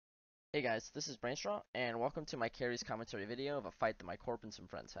Hey guys, this is Brainstraw, and welcome to my Keres commentary video of a fight that my corp and some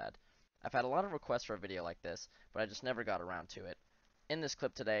friends had. I've had a lot of requests for a video like this, but I just never got around to it. In this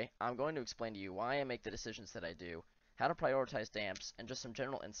clip today, I'm going to explain to you why I make the decisions that I do, how to prioritize damps, and just some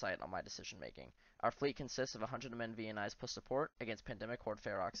general insight on my decision making. Our fleet consists of 100 men VNIs plus support against Pandemic Horde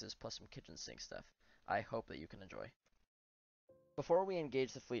Feroxes plus some kitchen sink stuff. I hope that you can enjoy. Before we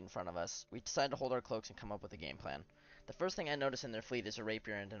engage the fleet in front of us, we decide to hold our cloaks and come up with a game plan. The first thing I notice in their fleet is a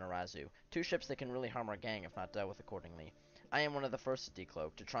Rapier and an Arazu, two ships that can really harm our gang if not dealt with accordingly. I am one of the first to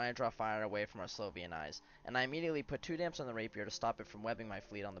decloak, to try and draw fire away from our slow VNIs, and I immediately put 2 damps on the Rapier to stop it from webbing my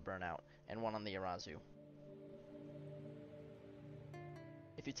fleet on the burnout, and 1 on the Arazu.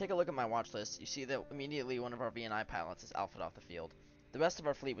 If you take a look at my watch list, you see that immediately one of our VNI pilots is alphaed off the field. The rest of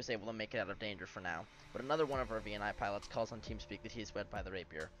our fleet was able to make it out of danger for now, but another one of our VNI pilots calls on TeamSpeak that he is wed by the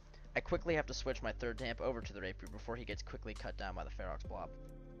Rapier. I quickly have to switch my 3rd damp over to the Rapier before he gets quickly cut down by the Ferox blob.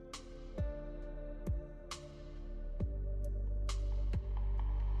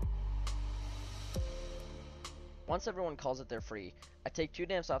 Once everyone calls it they're free, I take 2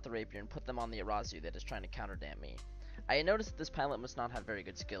 damps off the Rapier and put them on the Arazu that is trying to counter damp me. I had noticed that this pilot must not have very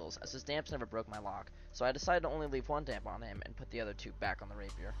good skills, as his damps never broke my lock, so I decided to only leave 1 damp on him and put the other 2 back on the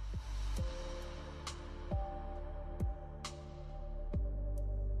Rapier.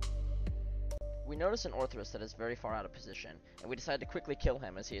 We notice an Orthrus that is very far out of position, and we decide to quickly kill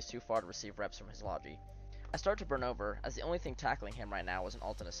him as he is too far to receive reps from his Logi. I start to burn over, as the only thing tackling him right now is an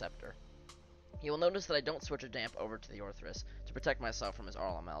Alt and a Scepter. You will notice that I don't switch a damp over to the Orthrus to protect myself from his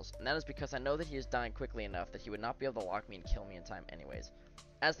RLMLs, and that is because I know that he is dying quickly enough that he would not be able to lock me and kill me in time anyways.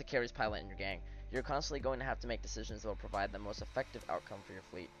 As the Keres pilot in your gang, you're constantly going to have to make decisions that will provide the most effective outcome for your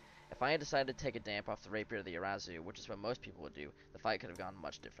fleet. If I had decided to take a damp off the Rapier or the Arazu, which is what most people would do, the fight could have gone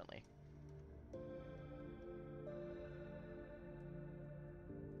much differently.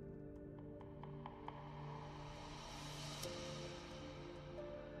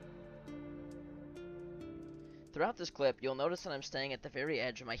 Throughout this clip, you'll notice that I'm staying at the very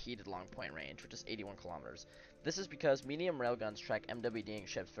edge of my heated long point range, which is 81 kilometers. This is because medium railguns track MWDing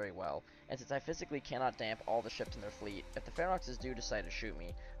ships very well, and since I physically cannot damp all the ships in their fleet, if the Feroxes do decide to shoot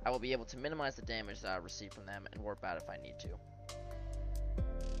me, I will be able to minimize the damage that I receive from them and warp out if I need to.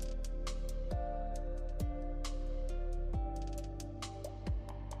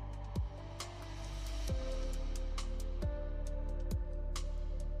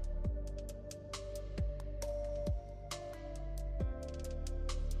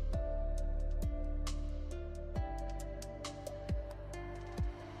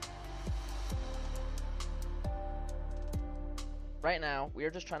 Right now, we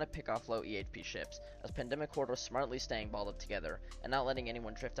are just trying to pick off low EHP ships, as Pandemic Horde was smartly staying balled up together, and not letting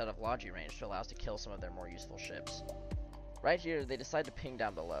anyone drift out of Logi range to allow us to kill some of their more useful ships. Right here, they decide to ping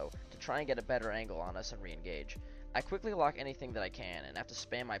down below, to try and get a better angle on us and re-engage. I quickly lock anything that I can, and have to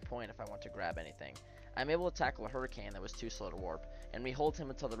spam my point if I want to grab anything. I'm able to tackle a Hurricane that was too slow to warp, and we hold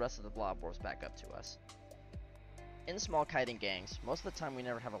him until the rest of the blob warps back up to us. In small kiting gangs, most of the time we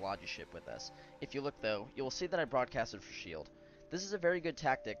never have a Logi ship with us. If you look though, you will see that I broadcasted for shield. This is a very good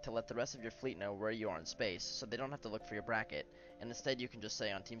tactic to let the rest of your fleet know where you are in space, so they don't have to look for your bracket, and instead you can just say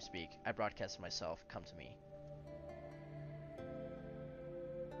on TeamSpeak, I broadcasted myself, come to me.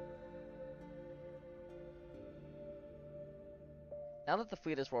 Now that the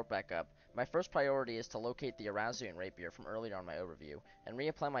fleet is warped back up, my first priority is to locate the Arazu and Rapier from earlier on my overview, and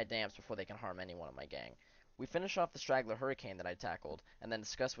reapply my damps before they can harm anyone in my gang. We finish off the straggler Hurricane that I tackled, and then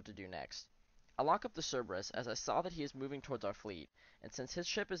discuss what to do next. I lock up the Cerberus as I saw that he is moving towards our fleet, and since his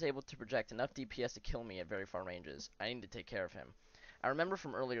ship is able to project enough DPS to kill me at very far ranges, I need to take care of him. I remember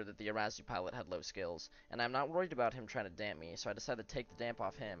from earlier that the Arazu pilot had low skills, and I'm not worried about him trying to damp me, so I decided to take the damp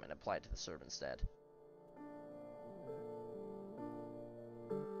off him and apply it to the Cerb instead.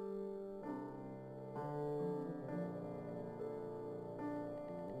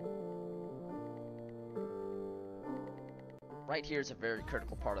 Right here is a very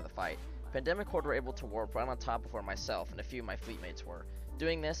critical part of the fight. Pandemic Horde were able to warp right on top of where myself and a few of my fleetmates were.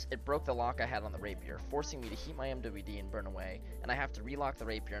 Doing this, it broke the lock I had on the Rapier, forcing me to heat my MWD and burn away, and I have to relock the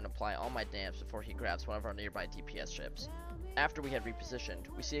Rapier and apply all my damps before he grabs one of our nearby DPS ships. After we had repositioned,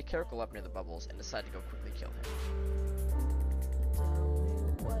 we see a Caracal up near the bubbles and decide to go quickly kill him.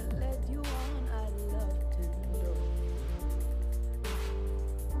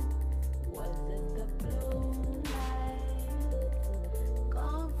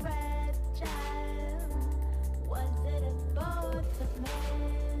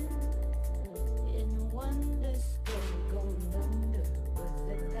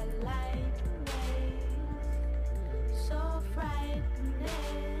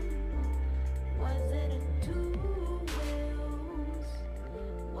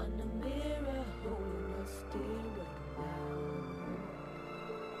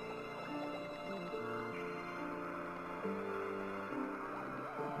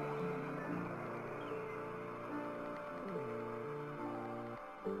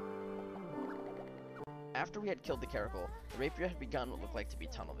 After we had killed the Caracal, the Rapier had begun what looked like to be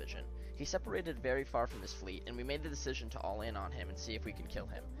tunnel vision. He separated very far from his fleet, and we made the decision to all in on him and see if we could kill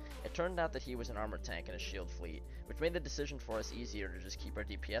him. It turned out that he was an armor tank and a shield fleet, which made the decision for us easier to just keep our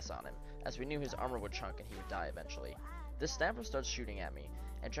DPS on him, as we knew his armor would chunk and he would die eventually. This stabber starts shooting at me,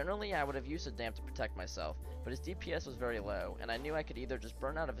 and generally I would have used a damp to protect myself, but his DPS was very low, and I knew I could either just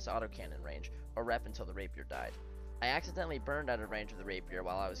burn out of his autocannon range, or rep until the Rapier died. I accidentally burned out of range of the Rapier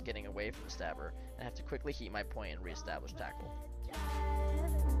while I was getting away from the stabber, and had to quickly heat my point and re-establish tackle.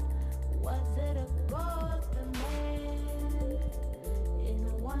 Was it a golden man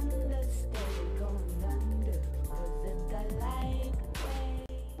in one going under? Was it the light way?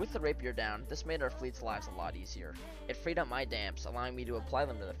 With the Rapier down, this made our fleet's lives a lot easier. It freed up my damps, allowing me to apply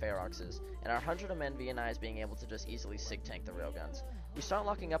them to the Feroxes, and our 100 men VNIs being able to just easily sig tank the railguns. We start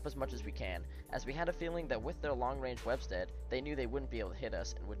locking up as much as we can, as we had a feeling that with their long-range webstead, they knew they wouldn't be able to hit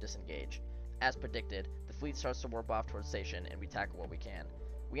us and would disengage. As predicted, the fleet starts to warp off towards station, and we tackle what we can.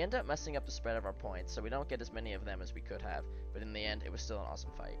 We end up messing up the spread of our points, so we don't get as many of them as we could have, but in the end, it was still an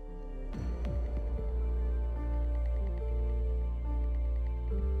awesome fight.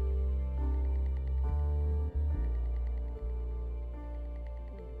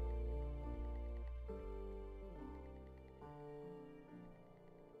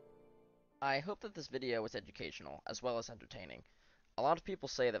 I hope that this video was educational, as well as entertaining. A lot of people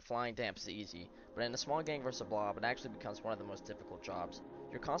say that flying damps is easy, but in a small gang versus a blob, it actually becomes one of the most difficult jobs.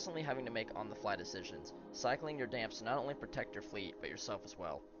 You're constantly having to make on-the-fly decisions, cycling your damps to not only protect your fleet, but yourself as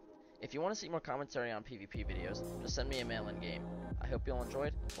well. If you want to see more commentary on PvP videos, just send me a mail in-game. I hope you all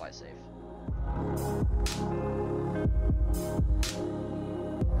enjoyed, and fly safe.